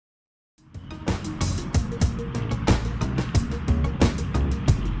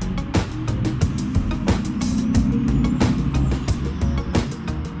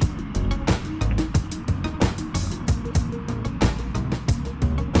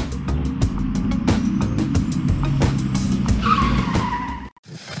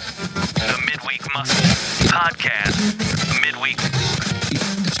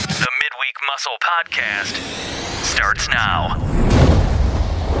Muscle podcast starts now.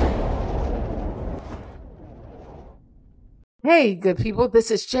 Hey, good people.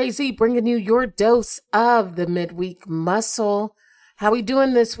 This is Jay-Z bringing you your dose of the midweek muscle. How we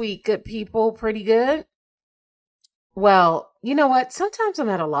doing this week, good people? Pretty good? Well, you know what? Sometimes I'm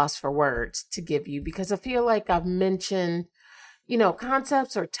at a loss for words to give you because I feel like I've mentioned,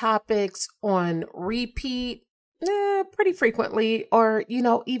 concepts or topics on repeat pretty frequently or,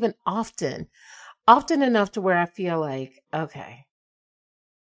 even often enough to where I feel like, okay,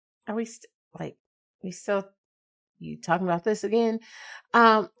 are we still you talking about this again?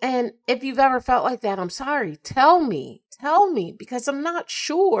 And if you've ever felt like that, I'm sorry. Tell me, because I'm not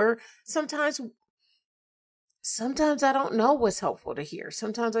sure. Sometimes I don't know what's helpful to hear.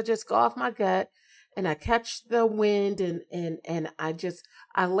 Sometimes I just go off my gut and I catch the wind and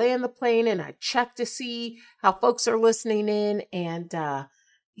I land the plane and I check to see how folks are listening in. And, I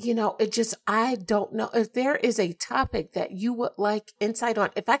don't know if there is a topic that you would like insight on.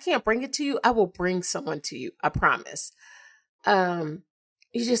 If I can't bring it to you, I will bring someone to you. I promise. You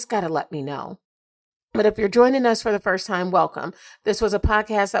just got to let me know. But if you're joining us for the first time, welcome. This was a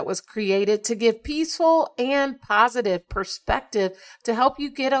podcast that was created to give peaceful and positive perspective to help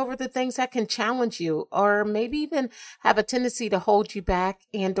you get over the things that can challenge you or maybe even have a tendency to hold you back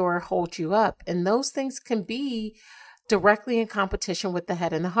and or hold you up. And those things can be directly in competition with the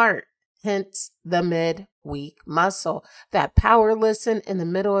head and the heart. Hence the midweek muscle, that power listen in the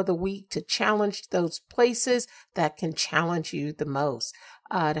middle of the week to challenge those places that can challenge you the most,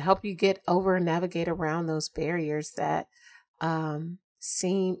 to help you get over and navigate around those barriers that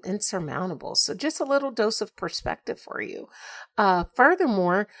seem insurmountable. So just a little dose of perspective for you.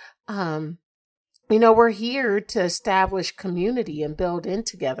 Furthermore, we're here to establish community and build in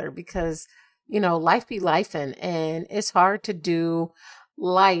together because, life be lifing and it's hard to do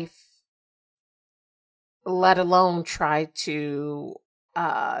life, let alone try to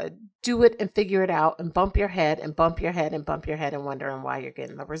do it and figure it out and bump your head and wondering why you're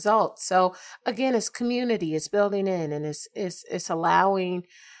getting the results. So again, it's community, it's building in, and it's allowing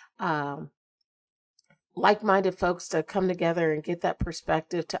like-minded folks to come together and get that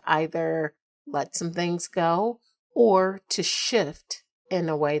perspective to either let some things go or to shift in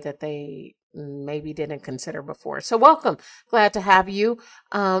a way that they maybe didn't consider before. So welcome. Glad to have you.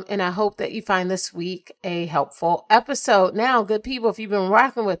 And I hope that you find this week a helpful episode. Now, good people, if you've been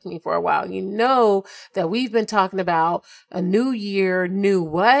rocking with me for a while, you know that we've been talking about a new year, new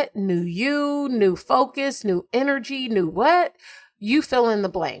what, new you, new focus, new energy, new what, you fill in the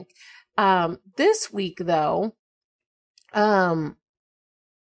blank. This week though, I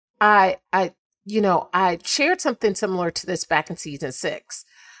shared something similar to this back in season 6.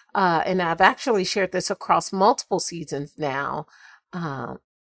 And I've actually shared this across multiple seasons now,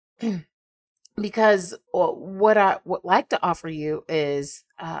 because what I would like to offer you is,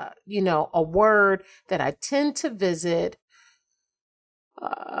 a word that I tend to visit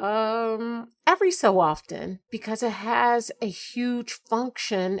every so often because it has a huge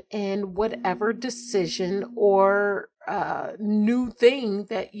function in whatever decision or new thing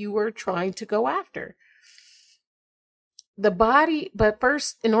that you are trying to go after. The body, but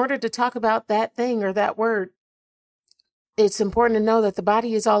first, in order to talk about that thing or that word, it's important to know that the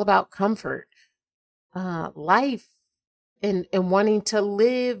body is all about comfort, life, and wanting to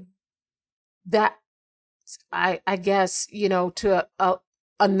live that, I guess, to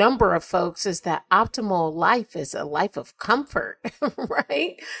a number of folks is that optimal life is a life of comfort,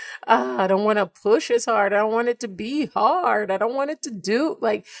 right? I don't want to push as hard. I don't want it to be hard. I don't want it to do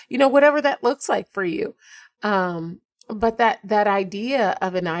whatever that looks like for you. But that idea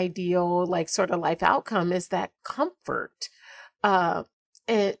of an ideal, sort of life outcome is that comfort, and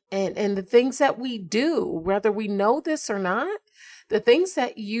the things that we do, whether we know this or not, the things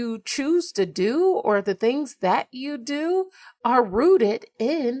that you choose to do or the things that you do are rooted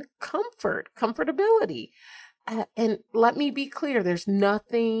in comfortability. And let me be clear, there's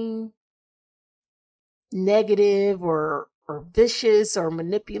nothing negative or vicious or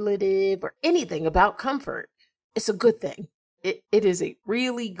manipulative or anything about comfort. It's a good thing. It is a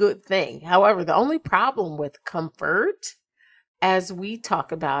really good thing. However, the only problem with comfort, as we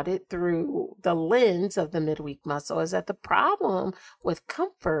talk about it through the lens of the midweek muscle, is that the problem with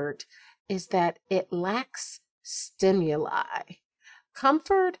comfort is that it lacks stimuli.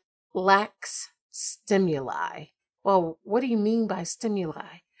 Comfort lacks stimuli. Well, what do you mean by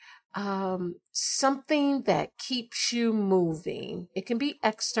stimuli? Something that keeps you moving. It can be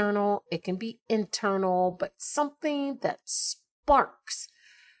external, it can be internal, but something that sparks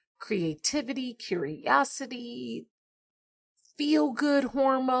creativity, curiosity, feel-good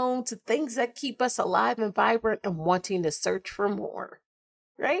hormones, things that keep us alive and vibrant and wanting to search for more,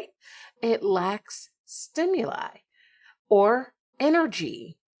 right? It lacks stimuli or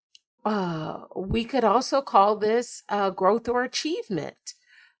energy. We could also call this growth or achievement,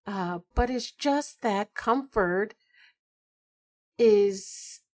 but it's just that comfort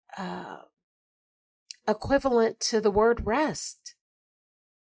is equivalent to the word rest.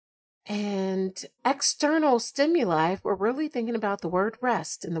 And external stimuli, if we're really thinking about the word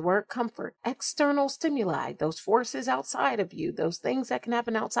rest and the word comfort, external stimuli, those forces outside of you, those things that can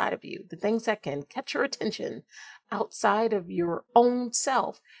happen outside of you, the things that can catch your attention outside of your own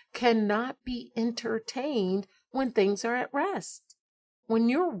self, cannot be entertained when things are at rest. When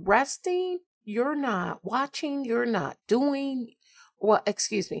you're resting, you're not watching, you're not doing,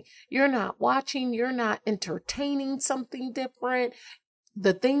 you're not watching, you're not entertaining something different.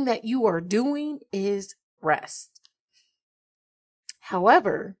 The thing that you are doing is rest.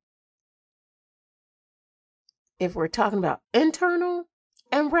 However, if we're talking about internal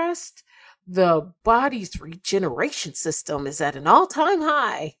and rest, the body's regeneration system is at an all-time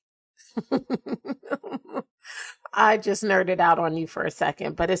high. I just nerded out on you for a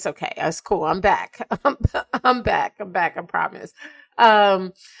second, but it's okay. It's cool. I'm back. I'm back. I promise.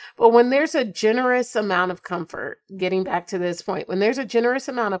 But when there's a generous amount of comfort, getting back to this point, when there's a generous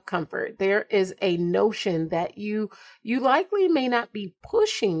amount of comfort, there is a notion that you likely may not be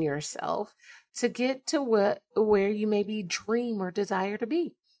pushing yourself to get to where you maybe dream or desire to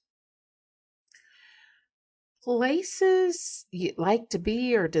be. Places you'd like to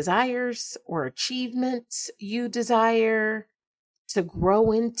be, or desires or achievements you desire to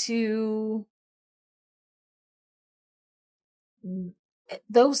grow into,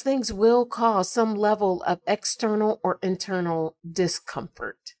 those things will cause some level of external or internal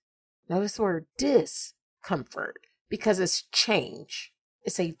discomfort. Notice the word discomfort, because it's change.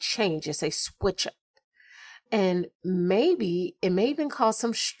 It's a change. It's a switch up. And maybe it may even cause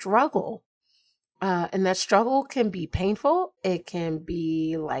some struggle. And that struggle can be painful. It can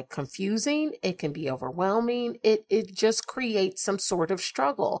be like confusing. It can be overwhelming. It just creates some sort of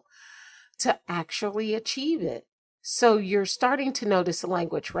struggle to actually achieve it. So you're starting to notice the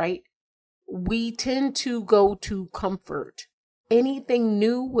language, right? We tend to go to comfort. Anything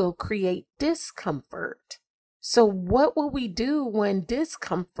new will create discomfort. So what will we do when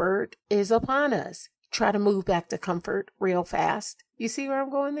discomfort is upon us? Try to move back to comfort real fast. You see where I'm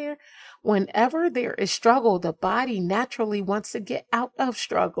going there? Whenever there is struggle, the body naturally wants to get out of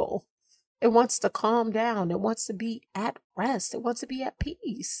struggle. It wants to calm down. It wants to be at rest. It wants to be at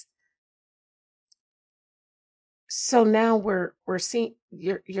peace. So now we're seeing,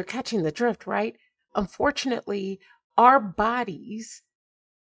 you're catching the drift, right? Unfortunately, our bodies,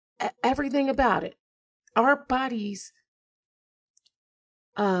 everything about it, our bodies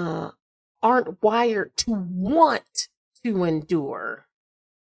aren't wired to want to endure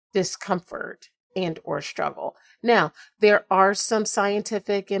discomfort and or struggle. Now, there are some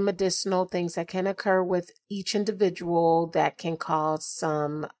scientific and medicinal things that can occur with each individual that can cause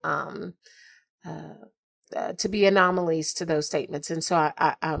some to be anomalies to those statements. And so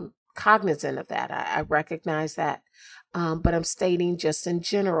I'm cognizant of that. I recognize that. But I'm stating just in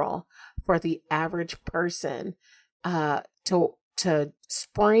general, for the average person to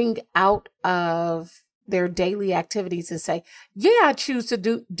spring out of their daily activities and say, yeah, I choose to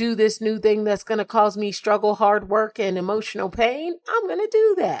do this new thing that's going to cause me struggle, hard work, and emotional pain. I'm going to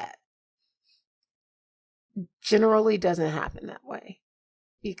do that. Generally doesn't happen that way,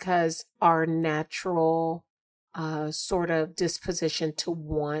 because our natural sort of disposition to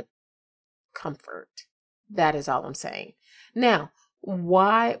want comfort. That is all I'm saying. Now,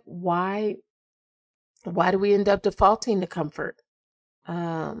 why do we end up defaulting to comfort?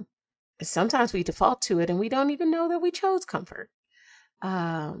 Sometimes we default to it and we don't even know that we chose comfort.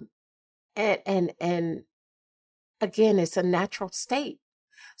 And again, it's a natural state.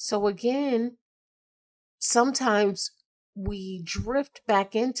 So again, sometimes we drift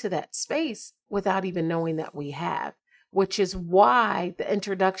back into that space without even knowing that we have, which is why the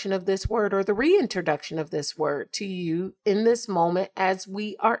introduction of this word, or the reintroduction of this word to you in this moment as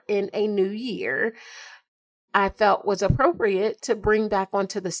we are in a new year, I felt was appropriate to bring back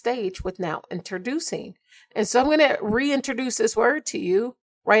onto the stage with Now Introducing. And so I'm going to reintroduce this word to you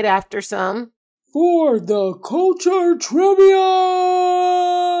right after some For the Culture Trivia.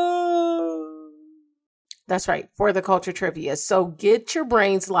 That's right, For the Culture Trivia. So get your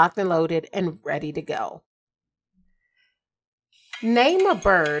brains locked and loaded and ready to go. Name a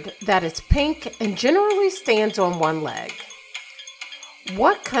bird that is pink and generally stands on one leg.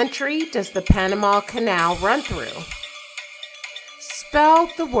 What country does the Panama Canal run through? Spell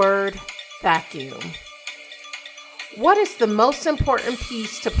the word vacuum. What is the most important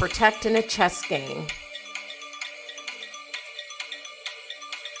piece to protect in a chess game?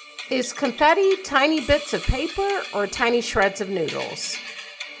 Is confetti tiny bits of paper or tiny shreds of noodles?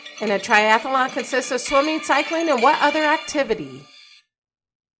 And a triathlon consists of swimming, cycling, and what other activity?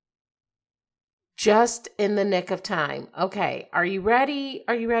 Just in the nick of time. Okay, are you ready?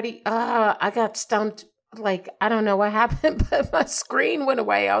 Are you ready? I got stumped. Like, I don't know what happened, but my screen went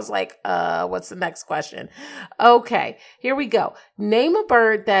away. I was like, what's the next question? Okay, here we go. Name a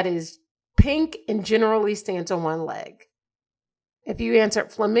bird that is pink and generally stands on one leg. If you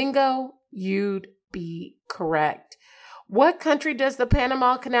answered flamingo, you'd be correct. What country does the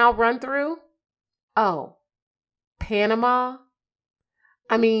Panama Canal run through? Oh, Panama.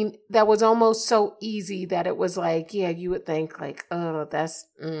 I mean, that was almost so easy that it was like, yeah, you would think like, oh, that's,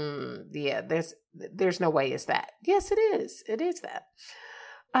 yeah, there's no way it's that. Yes, it is. It is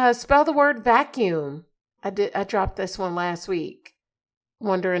that. Spell the word vacuum. I dropped this one last week,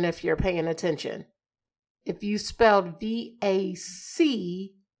 wondering if you're paying attention. If you spelled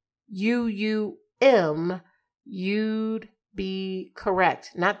VACUUM, you'd be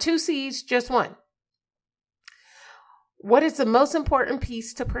correct. Not two C's, just one. What is the most important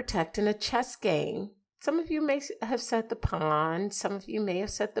piece to protect in a chess game? Some of you may have said the pawn. Some of you may have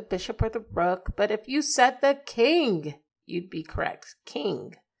said the bishop or the rook. But if you said the king, you'd be correct.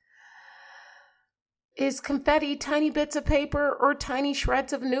 King. Is confetti tiny bits of paper or tiny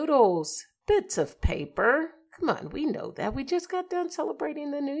shreds of noodles? Bits of paper. Come on, we know that. We just got done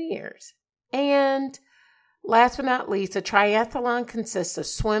celebrating the New Year's. And last but not least, a triathlon consists of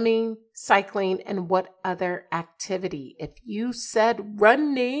swimming, cycling, and what other activity? If you said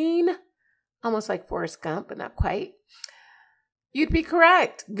running, almost like Forrest Gump, but not quite, you'd be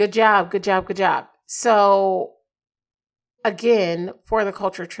correct. Good job, good job, good job. So again, for the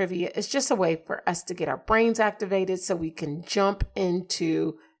culture trivia, it's just a way for us to get our brains activated so we can jump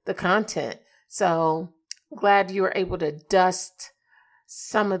into the content. So glad you were able to dust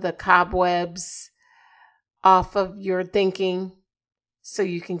some of the cobwebs off of your thinking so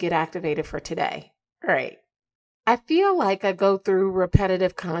you can get activated for today. All right. I feel like I go through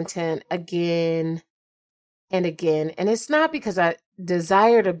repetitive content again and again, and it's not because I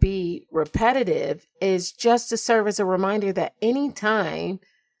desire to be repetitive. It's just to serve as a reminder that anytime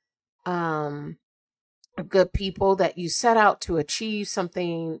good people that you set out to achieve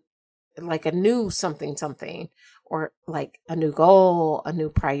something like a new something, or like a new goal, a new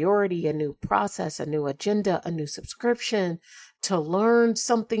priority, a new process, a new agenda, a new subscription, to learn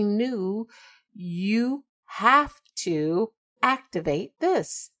something new, you have to activate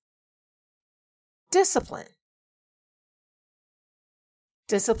this. Discipline.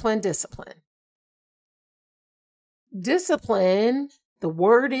 Discipline, discipline. Discipline, the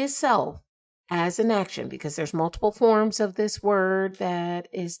word itself, as an action, because there's multiple forms of this word that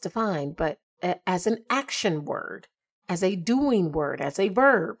is defined, but as an action word, as a doing word, as a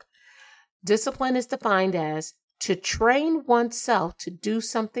verb. Discipline is defined as to train oneself to do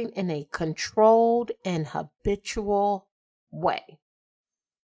something in a controlled and habitual way.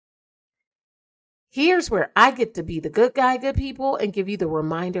 Here's where I get to be the good guy, good people, and give you the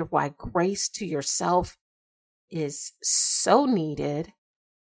reminder of why grace to yourself is so needed.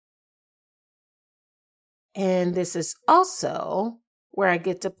 And this is also where I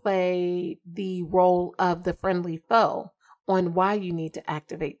get to play the role of the friendly foe on why you need to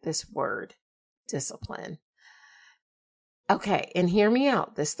activate this word, discipline. Okay, and hear me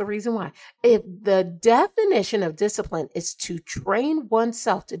out. This is the reason why. If the definition of discipline is to train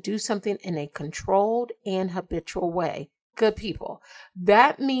oneself to do something in a controlled and habitual way, good people,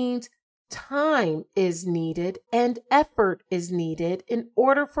 that means time is needed and effort is needed in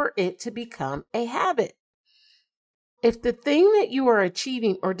order for it to become a habit. If the thing that you are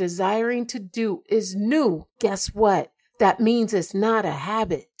achieving or desiring to do is new, guess what? That means it's not a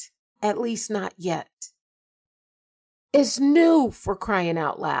habit, at least not yet. It's new, for crying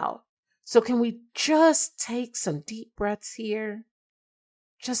out loud. So can we just take some deep breaths here?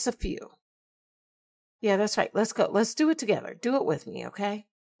 Just a few. Yeah, that's right. Let's go. Let's do it together. Do it with me, okay?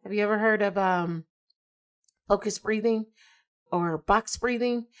 Have you ever heard of focus breathing or box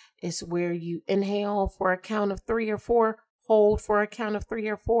breathing? It's where you inhale for a count of 3 or 4, hold for a count of 3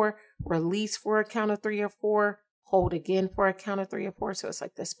 or 4, release for a count of 3 or 4, hold again for a count of 3 or 4. So it's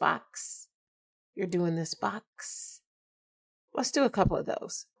like this box. You're doing this box. Let's do a couple of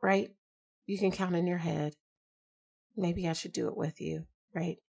those, right? You can count in your head. Maybe I should do it with you,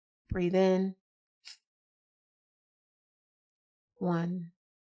 right? Breathe in. 1,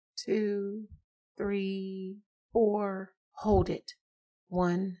 2, 3, 4. Hold it.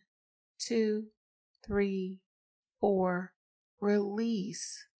 1, 2, 3, 4.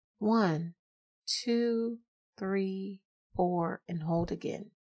 Release. 1, 2, 3, 4. And hold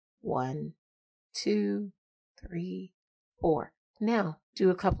again. 1, 2, 3, 4. Now, do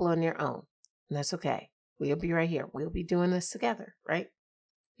a couple on your own. And that's okay. We'll be right here. We'll be doing this together, right?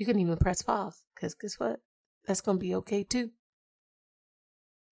 You can even press pause, because guess what? That's going to be okay too.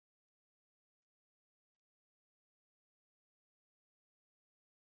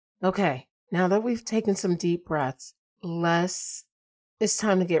 Okay, now that we've taken some deep breaths, it's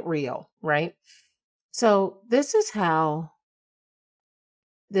time to get real, right? So this is how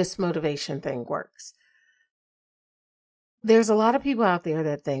this motivation thing works. There's a lot of people out there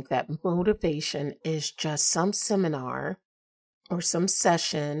that think that motivation is just some seminar or some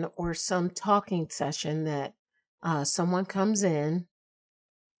session or some talking session that someone comes in,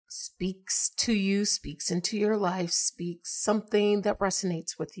 speaks to you, speaks into your life, speaks something that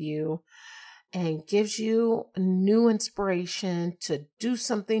resonates with you, and gives you new inspiration to do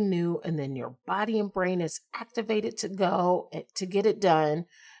something new. And then your body and brain is activated to go to get it done.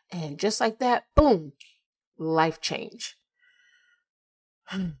 And just like that, boom, life change.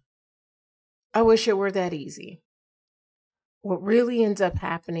 I wish it were that easy. What really ends up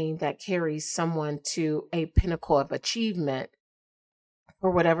happening that carries someone to a pinnacle of achievement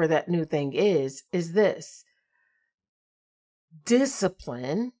or whatever that new thing is this.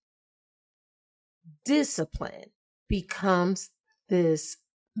 Discipline becomes this,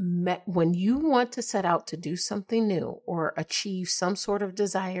 when you want to set out to do something new or achieve some sort of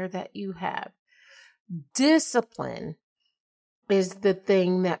desire that you have, discipline is the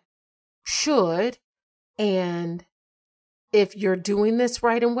thing that should, and if you're doing this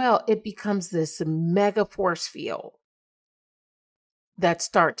right and well, it becomes this mega force field that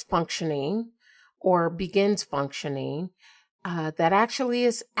starts functioning or begins functioning that actually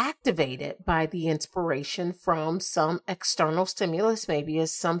is activated by the inspiration from some external stimulus, maybe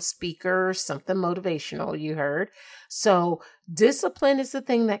as some speaker, something motivational you heard. So discipline is the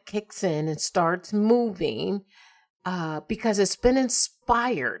thing that kicks in and starts moving because it's been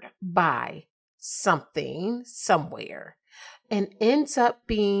inspired by something somewhere, and ends up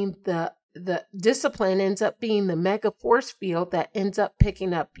being the discipline ends up being the mega force field that ends up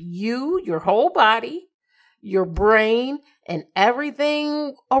picking up you, your whole body, your brain, and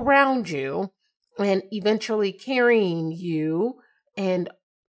everything around you, and eventually carrying you and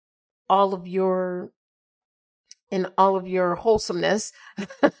all of your wholesomeness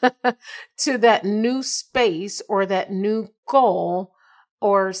to that new space or that new goal,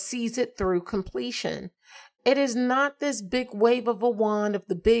 or sees it through completion. It is not this big wave of a wand of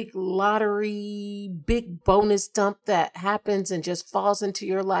the big lottery, big bonus dump that happens and just falls into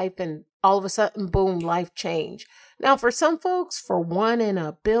your life and all of a sudden, boom, life change. Now, for some folks, for 1 in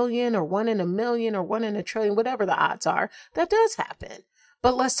a billion or 1 in a million or 1 in a trillion, whatever the odds are, that does happen.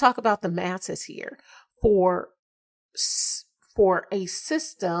 But let's talk about the masses here. For a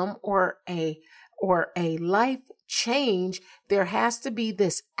system or a life change, there has to be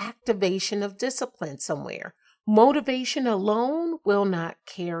this activation of discipline somewhere. Motivation alone will not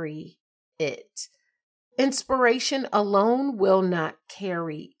carry it. Inspiration alone will not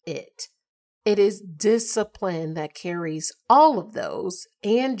carry it. It is discipline that carries all of those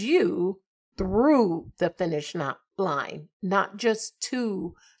and you through the finish line, not just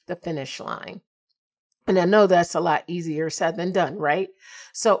to the finish line. And I know that's a lot easier said than done, right?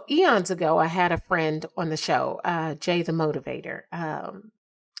 So eons ago, I had a friend on the show, Jay the Motivator.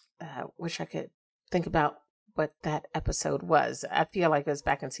 Wish I could think about what that episode was. I feel like it was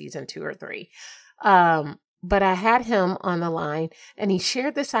back in season 2 or 3. But I had him on the line, and he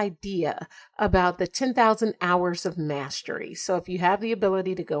shared this idea about the 10,000 hours of mastery. So if you have the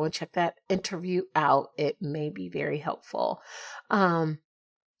ability to go and check that interview out, it may be very helpful.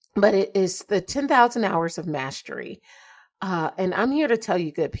 But it is the 10,000 hours of mastery. And I'm here to tell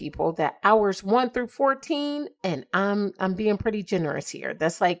you, good people, that hours 1 through 14, and I'm being pretty generous here.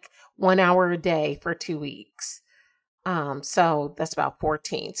 That's like 1 hour a day for 2 weeks. So that's about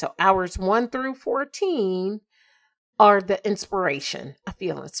 14. So hours 1 through 14 are the inspiration. I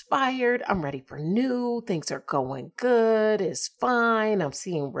feel inspired. I'm ready for new. Things are going good. It's fine. I'm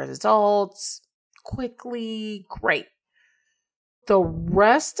seeing results quickly. Great. The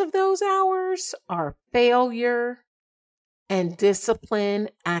rest of those hours are failure and discipline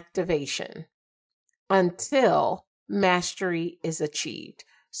activation until mastery is achieved.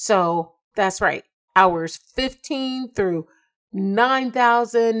 So that's right. Hours 15 through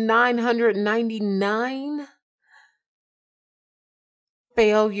 9,999.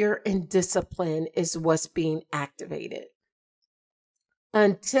 Failure and discipline is what's being activated.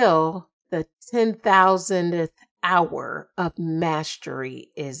 until the 10,000th hour of mastery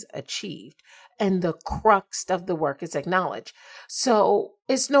is achieved and the crux of the work is acknowledged. So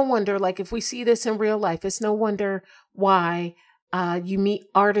it's no wonder, like if we see this in real life, it's no wonder why you meet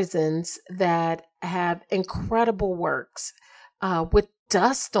artisans that have incredible works with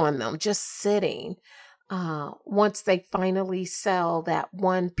dust on them, just sitting. Once they finally sell that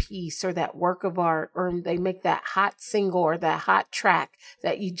one piece or that work of art, or they make that hot single or that hot track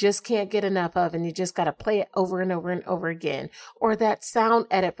that you just can't get enough of and you just got to play it over and over and over again, or that sound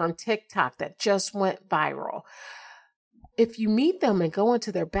edit from TikTok that just went viral. If you meet them and go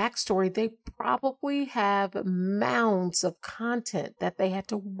into their backstory, they probably have mounds of content that they had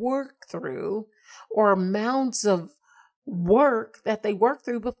to work through, or mounds of work that they worked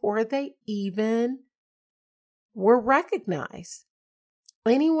through before they even were recognized.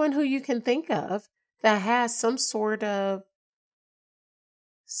 Anyone who you can think of that has some sort of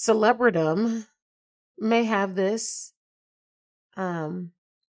celebridom may have this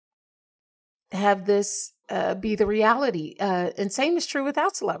be the reality. And same is true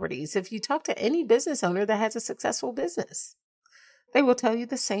without celebrities. If you talk to any business owner that has a successful business, they will tell you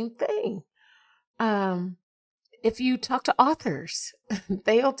the same thing. If you talk to authors,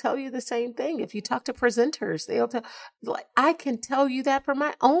 they'll tell you the same thing. If you talk to presenters, I can tell you that from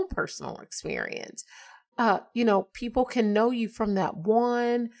my own personal experience. People can know you from that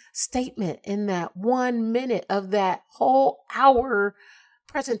one statement in that 1 minute of that whole hour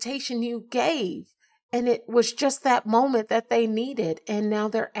presentation you gave. And it was just that moment that they needed. And now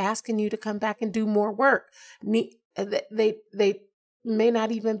they're asking you to come back and do more work. They may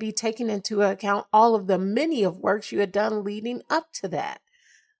not even be taking into account all of the many of works you had done leading up to that.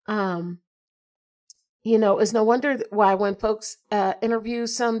 It's no wonder why when folks interview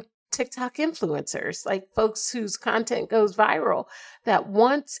some TikTok influencers, like folks whose content goes viral, that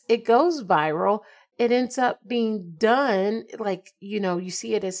once it goes viral, it ends up being done, you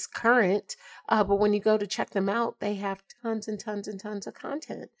see it as current, but when you go to check them out, they have tons and tons and tons of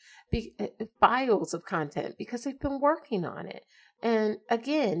content, files of content, because they've been working on it. And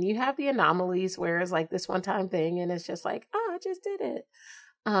again, you have the anomalies where it's like this one-time thing and it's just like, oh, I just did it.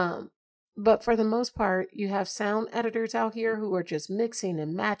 But for the most part, you have sound editors out here who are just mixing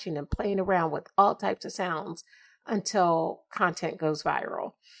and matching and playing around with all types of sounds until content goes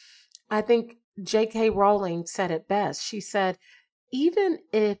viral. I think J.K. Rowling said it best. She said, even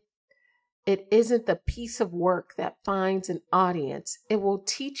if it isn't the piece of work that finds an audience, it will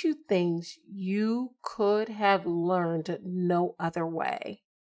teach you things you could have learned no other way.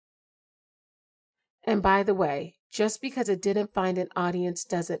 And by the way, just because it didn't find an audience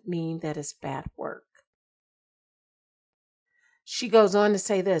doesn't mean that it's bad work. She goes on to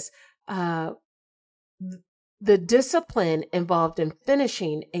say this, the discipline involved in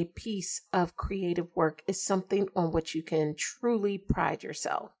finishing a piece of creative work is something on which you can truly pride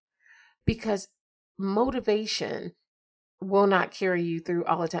yourself, because motivation will not carry you through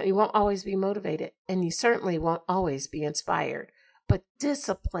all the time. You won't always be motivated, and you certainly won't always be inspired. But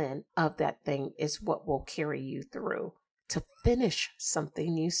discipline of that thing is what will carry you through to finish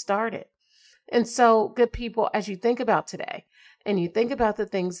something you started. And so, good people, as you think about today and you think about the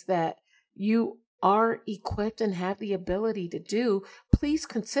things that you are equipped and have the ability to do, please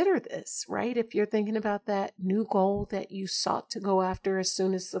consider this, right? If you're thinking about that new goal that you sought to go after as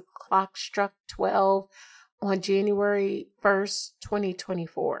soon as the clock struck 12 on January 1st,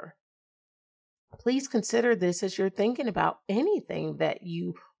 2024. Please consider this as you're thinking about anything that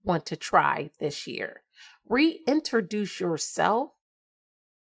you want to try this year. Reintroduce yourself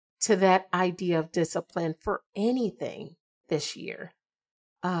to that idea of discipline for anything this year,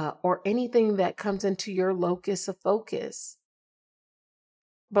 or anything that comes into your locus of focus.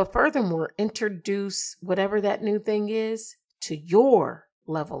 But furthermore, introduce whatever that new thing is to your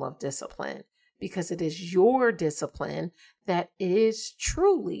level of discipline, because it is your discipline that is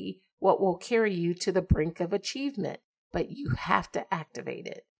truly what will carry you to the brink of achievement, but you have to activate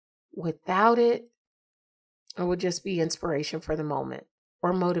it. Without it, it would just be inspiration for the moment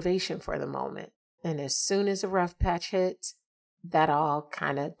or motivation for the moment. And as soon as a rough patch hits, that all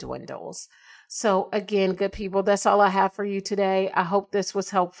kind of dwindles. So again, good people, that's all I have for you today. I hope this was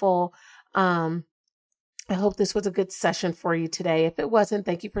helpful. I hope this was a good session for you today. If it wasn't,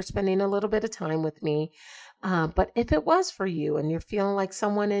 thank you for spending a little bit of time with me. But if it was for you and you're feeling like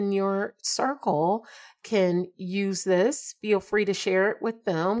someone in your circle can use this, feel free to share it with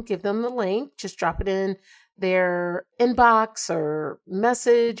them. Give them the link. Just drop it in their inbox or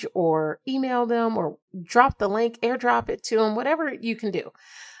message or email them or drop the link, airdrop it to them, whatever you can do.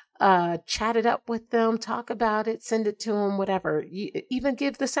 chat it up with them, talk about it, send it to them, whatever. You even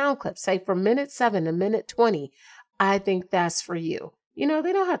give the sound clip, say from minute 7 to minute 20. I think that's for you. They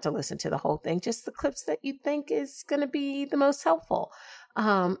don't have to listen to the whole thing, just the clips that you think is going to be the most helpful.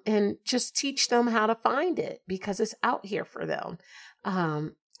 And just teach them how to find it because it's out here for them.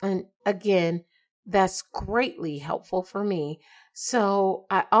 And again, that's greatly helpful for me. So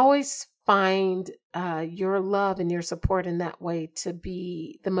I always find your love and your support in that way to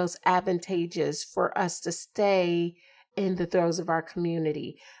be the most advantageous for us to stay in the throes of our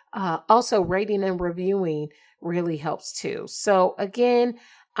community. Also, rating and reviewing really helps too. So again,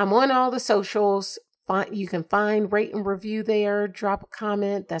 I'm on all the socials. You can find, rate, and review there. Drop a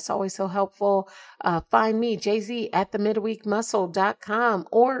comment. That's always so helpful. Find me, JZ, at themidweekmuscle.com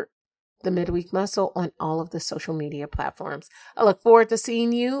or The Midweek Muscle on all of the social media platforms. I look forward to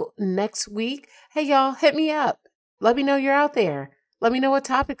seeing you next week. Hey, y'all, hit me up. Let me know you're out there. Let me know what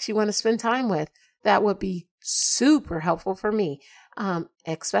topics you want to spend time with. That would be super helpful for me,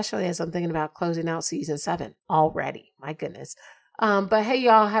 especially as I'm thinking about closing out season 7 already. My goodness. But hey,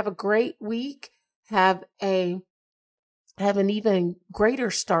 y'all, have a great week. Have an even greater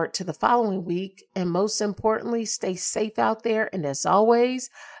start to the following week. And most importantly, stay safe out there. And as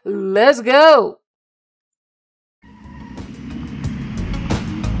always, let's go.